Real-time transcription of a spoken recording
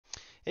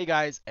Hey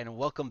guys, and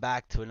welcome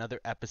back to another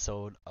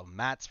episode of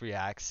Matt's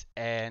Reacts.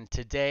 And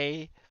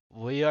today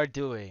we are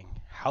doing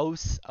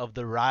House of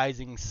the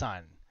Rising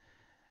Sun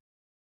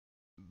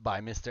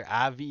by Mr.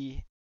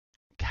 Avi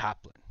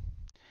Kaplan.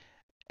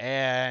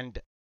 And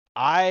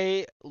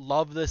I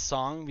love this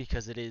song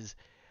because it is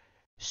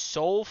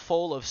so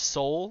full of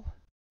soul.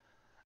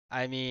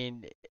 I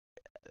mean,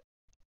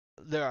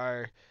 there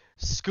are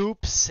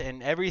scoops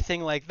and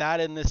everything like that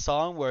in this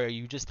song where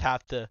you just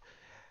have to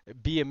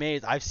be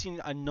amazed. I've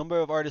seen a number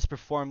of artists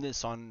perform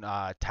this on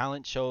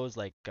talent shows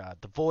like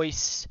The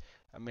Voice,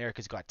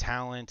 America's Got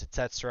Talent,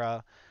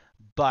 etc.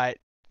 But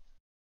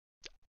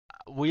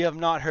we have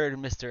not heard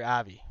Mr.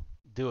 Avi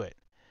do it.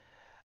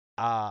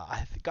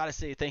 I've got to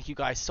say thank you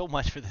guys so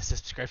much for the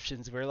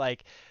subscriptions. We're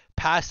like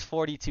past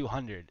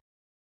 4,200,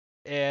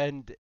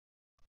 and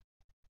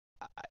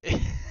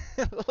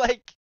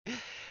like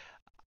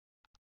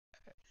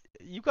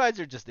you guys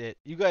are just it.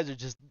 You guys are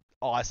just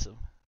awesome.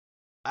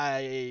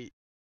 I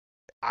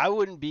I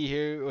wouldn't be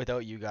here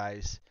without you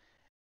guys,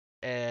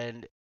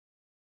 and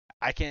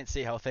I can't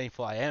say how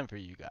thankful I am for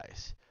you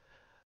guys.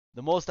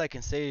 The most I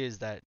can say is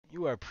that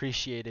you are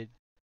appreciated,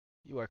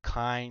 you are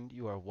kind,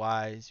 you are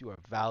wise, you are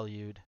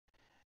valued,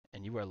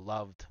 and you are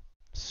loved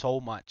so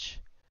much.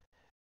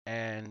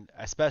 And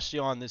especially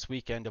on this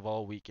weekend of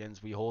all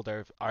weekends, we hold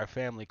our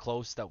family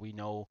close that we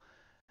know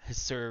has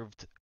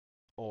served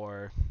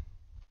or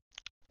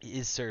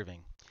is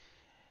serving.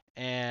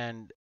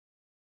 And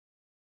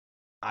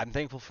I'm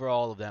thankful for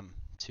all of them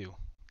too.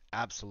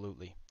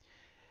 Absolutely.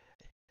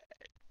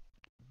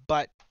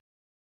 But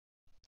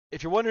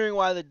if you're wondering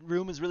why the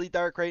room is really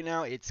dark right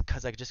now, it's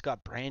because I just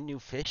got brand new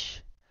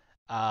fish.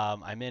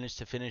 I managed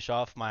to finish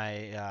off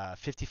my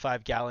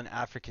 55-gallon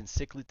African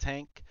cichlid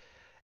tank,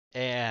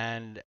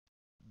 and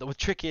the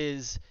trick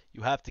is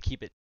you have to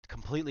keep it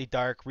completely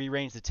dark,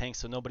 rearrange the tank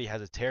so nobody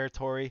has a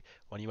territory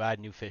when you add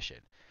new fish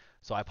in.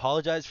 So I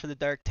apologize for the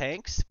dark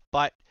tanks,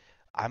 but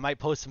I might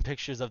post some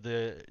pictures of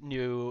the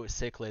new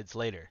cichlids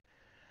later.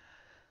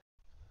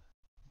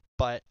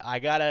 But I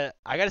gotta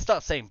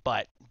stop saying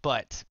but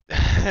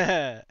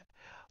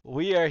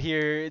we are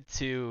here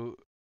to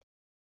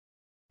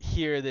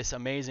hear this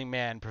amazing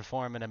man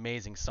perform an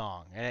amazing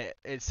song. And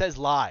it says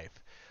live.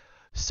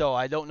 So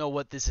I don't know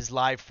what this is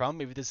live from.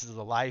 Maybe this is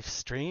a live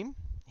stream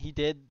he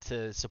did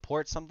to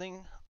support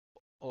something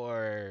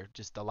or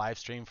just a live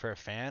stream for a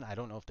fan. I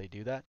don't know if they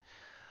do that.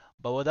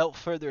 But without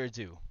further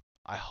ado,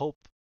 I hope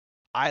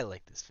I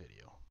like this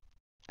video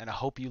and I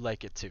hope you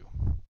like it too.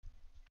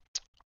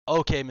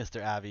 Okay,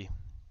 Mr. Avi,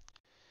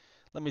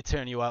 let me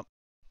turn you up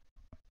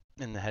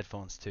in the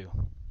headphones too.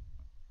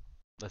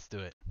 Let's do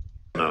it.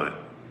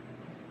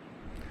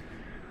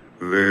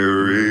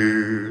 There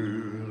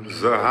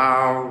is a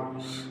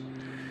house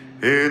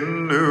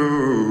in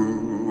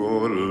New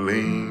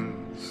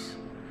Orleans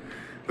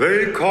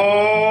they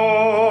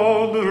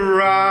call the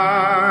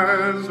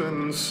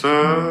rising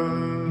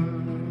sun,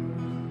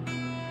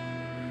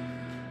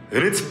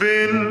 and it's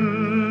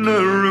been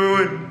a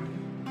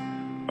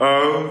ruin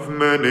of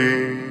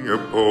many a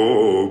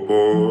poor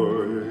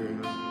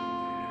boy,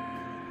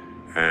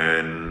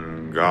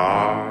 and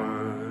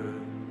God,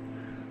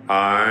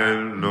 I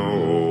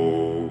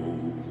know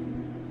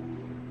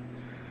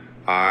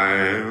I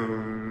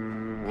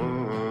am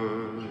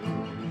one.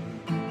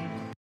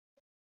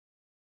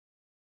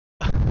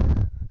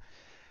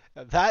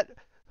 That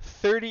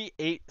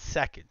 38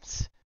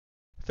 seconds,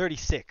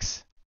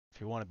 36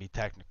 if you want to be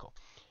technical,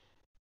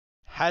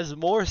 has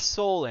more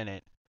soul in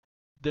it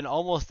than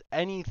almost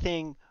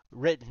anything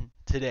written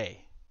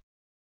today.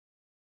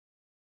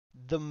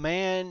 The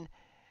man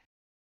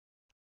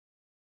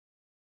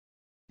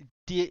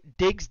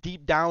digs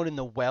deep down in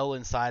the well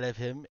inside of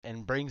him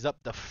and brings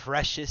up the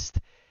freshest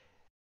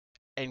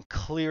and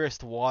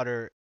clearest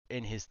water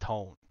in his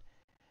tone.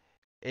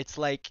 It's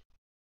like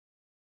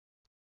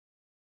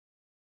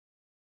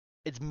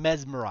it's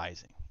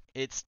mesmerizing.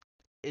 It's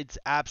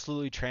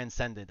absolutely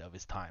transcendent of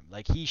his time.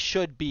 Like he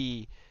should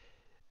be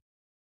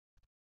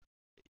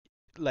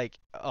like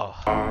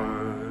oh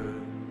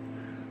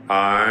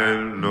I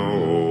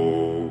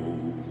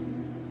know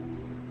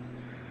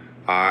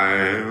I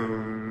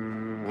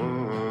am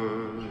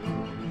one.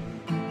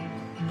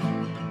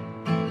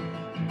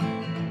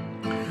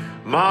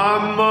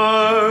 My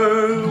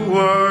mother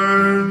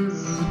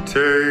was a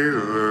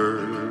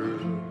tailor.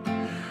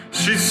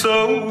 She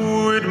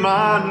sewed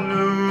my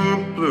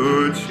new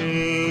blue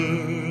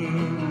jeans.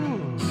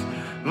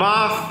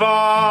 My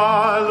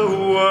father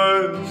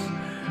was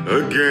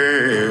a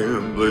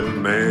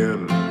gambling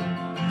man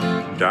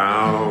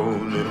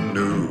down in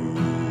New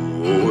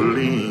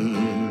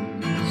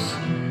Orleans.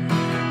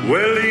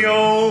 Well, the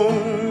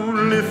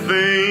only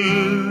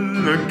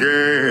thing a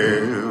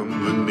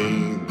gambler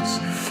needs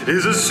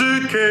is a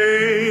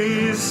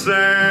suitcase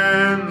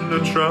and a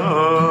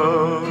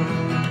trunk.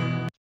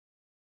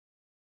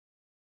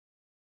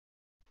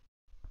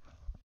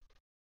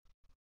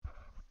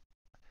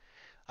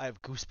 I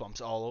have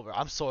goosebumps all over.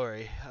 I'm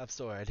sorry. I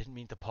didn't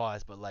mean to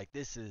pause, but like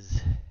this is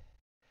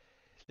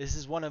This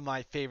is one of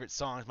my favorite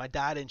songs. My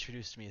dad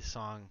introduced me to a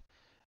song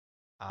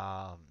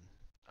um,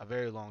 a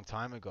very long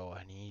time ago,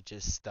 and he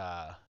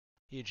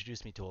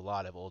introduced me to a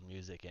lot of old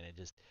music, and it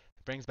just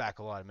brings back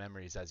a lot of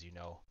memories, as you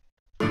know.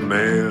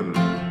 Man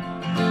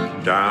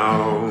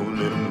down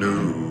in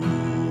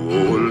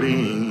New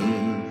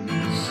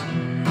Orleans.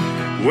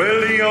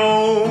 Well, the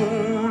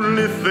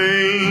only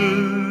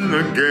thing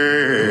a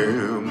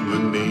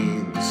gambler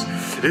needs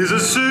is a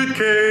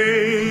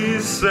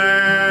suitcase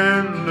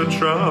and a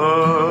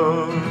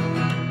trunk.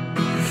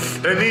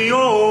 And the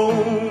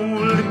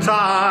only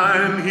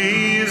time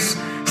he's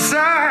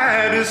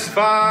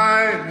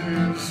satisfied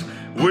is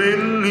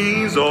when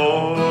he's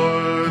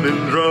on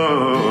and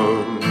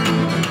drunk.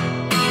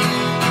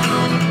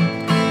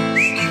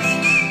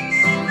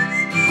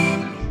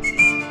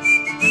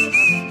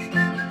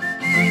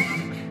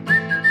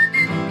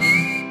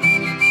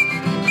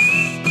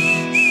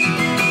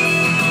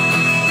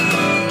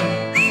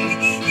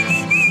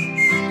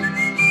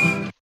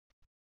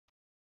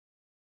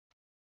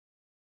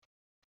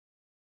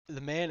 The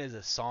man is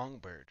a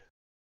songbird.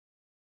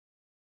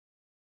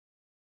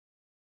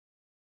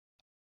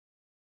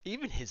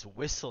 Even his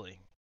whistling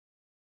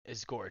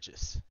is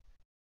gorgeous.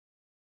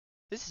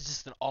 This is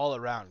just an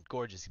all-around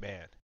gorgeous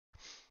man.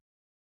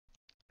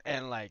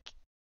 And like,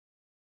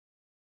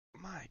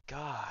 my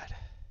God.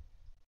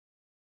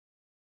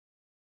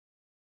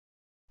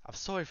 I'm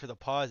sorry for the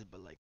pause,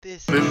 but like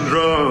this And is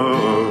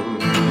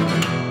drunk.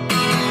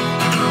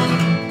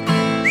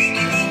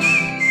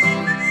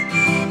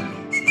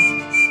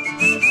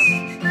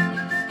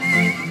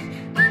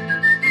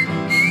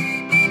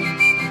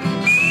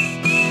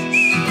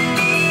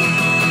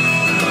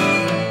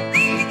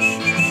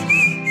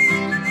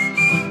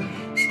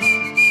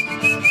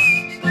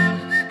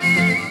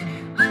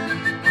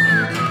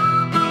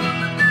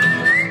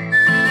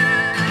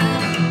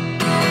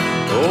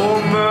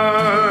 Oh,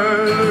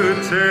 mother,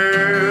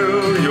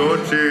 tell your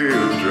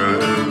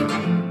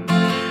children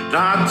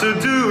not to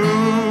do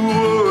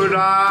what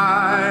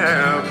I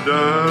have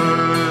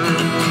done.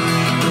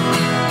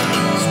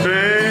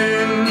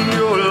 Spend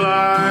your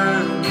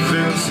lives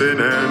in sin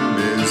and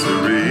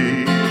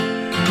misery,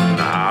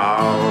 the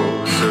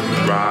house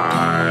of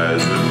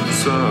rising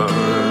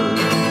sun.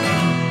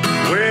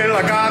 Well,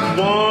 I got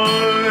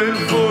one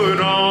foot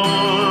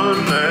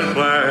on that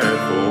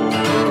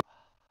platform.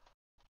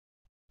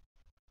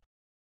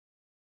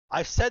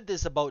 I've said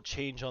this about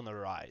Change on the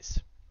Rise,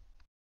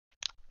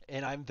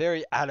 and I'm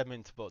very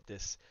adamant about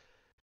this,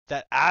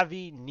 that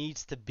Avi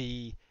needs to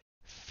be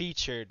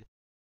featured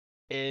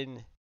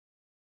in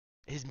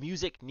his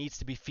music needs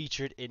to be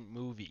featured in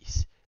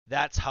movies.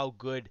 That's how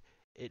good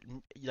it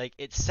like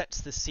it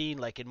sets the scene.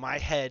 Like in my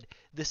head,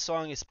 this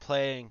song is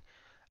playing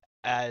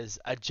as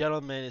a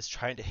gentleman is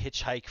trying to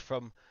hitchhike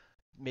from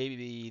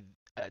maybe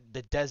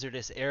the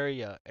desertous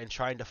area and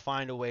trying to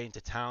find a way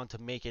into town to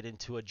make it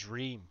into a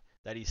dream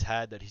that he's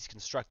had, that he's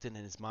constructed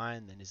in his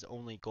mind, and his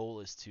only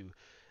goal is to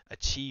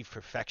achieve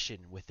perfection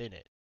within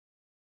it.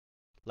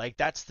 Like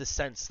that's the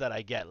sense that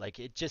I get. Like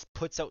it just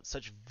puts out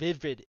such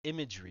vivid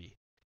imagery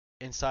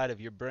inside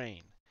of your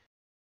brain.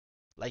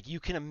 Like you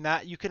can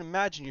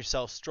imagine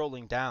yourself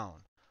strolling down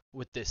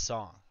with this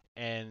song,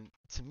 and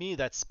to me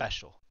that's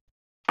special.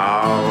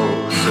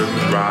 House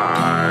of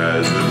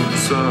rising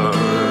sun.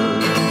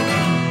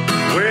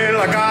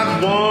 Well, I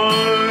got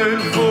one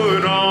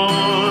foot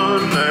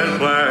on that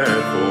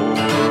platform,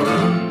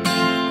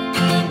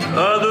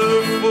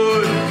 other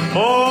foot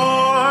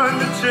on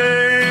the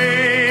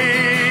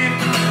chain.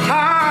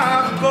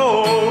 I'm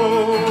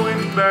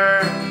going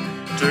back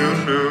to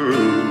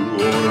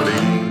New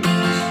Orleans,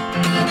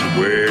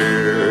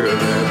 where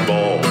that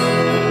ball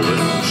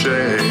and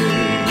chain.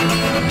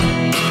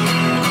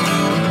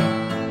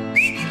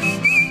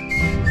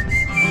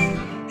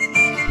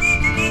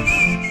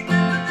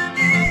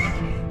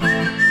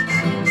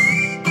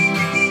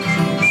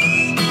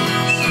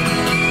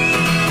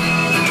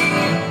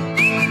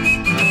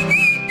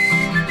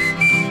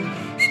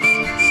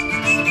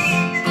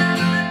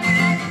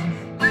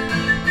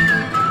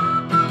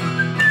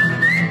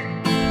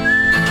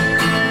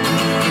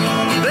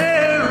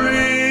 There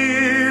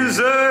is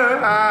a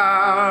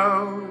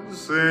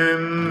house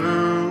in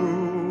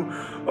New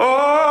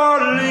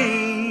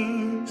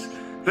Orleans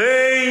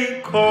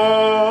they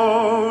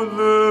call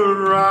the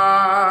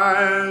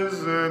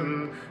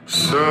rising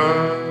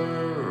sun.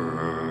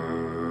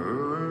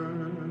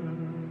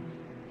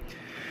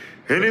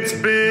 And it's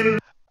been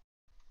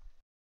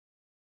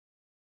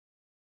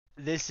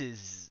This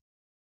is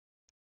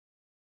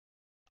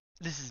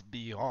this is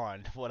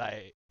beyond what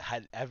I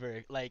had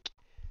ever like.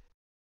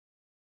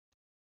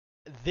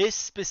 This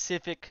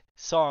specific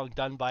song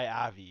done by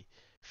Avi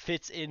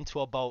fits into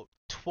about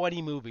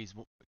 20 movies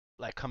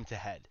like come to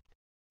head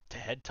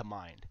to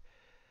mind.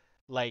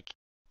 Like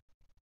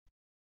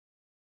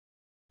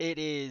it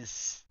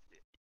is,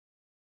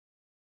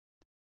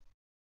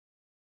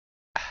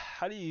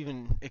 how do you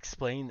even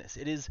explain this?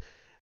 It is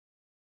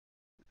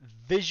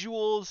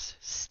visuals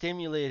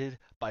stimulated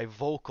by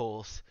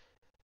vocals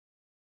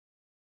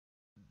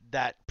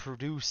that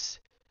produce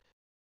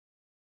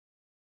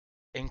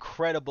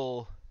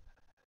incredible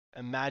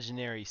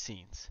imaginary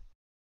scenes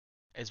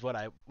is what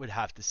I would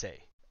have to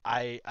say.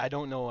 I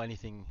don't know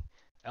anything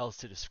else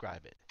to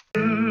describe it.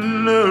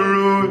 the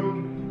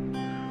ruin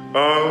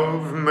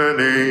of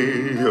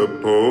many a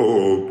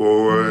poor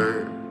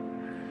boy,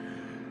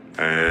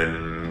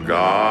 and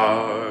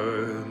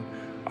God,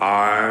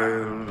 I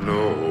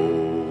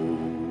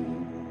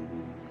know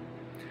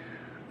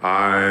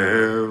I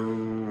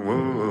am one.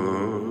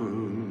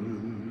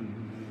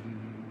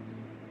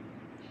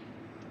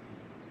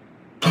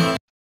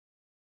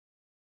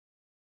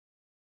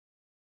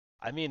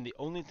 I mean, the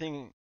only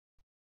thing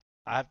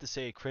I have to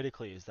say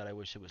critically is that I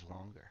wish it was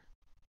longer.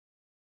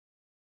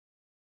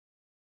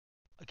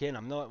 Again,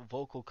 I'm not a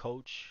vocal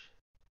coach.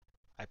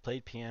 I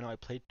played piano, I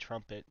played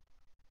trumpet.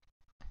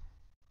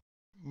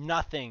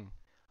 Nothing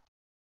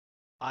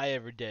I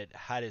ever did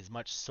had as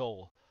much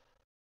soul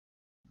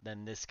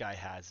than this guy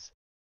has.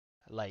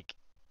 Like,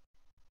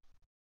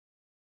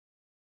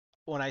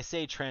 when I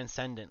say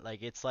transcendent,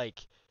 like, it's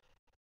like,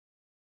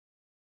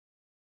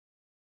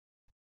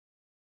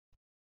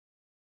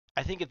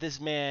 I think if this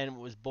man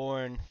was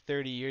born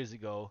 30 years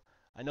ago,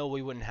 I know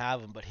we wouldn't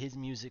have him, but his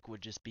music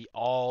would just be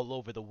all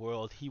over the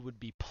world. He would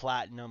be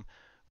platinum,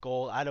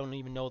 gold. I don't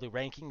even know the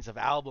rankings of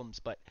albums,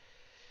 but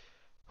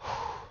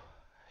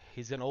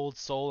he's an old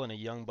soul in a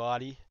young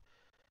body,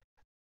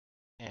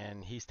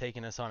 and he's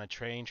taking us on a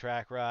train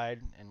track ride,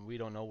 and we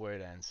don't know where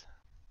it ends.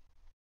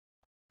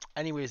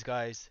 Anyways,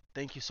 guys,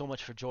 thank you so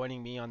much for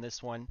joining me on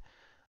this one.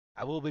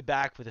 I will be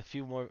back with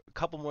a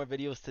couple more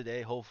videos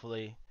today,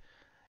 hopefully,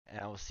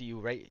 and I will see you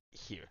right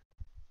here.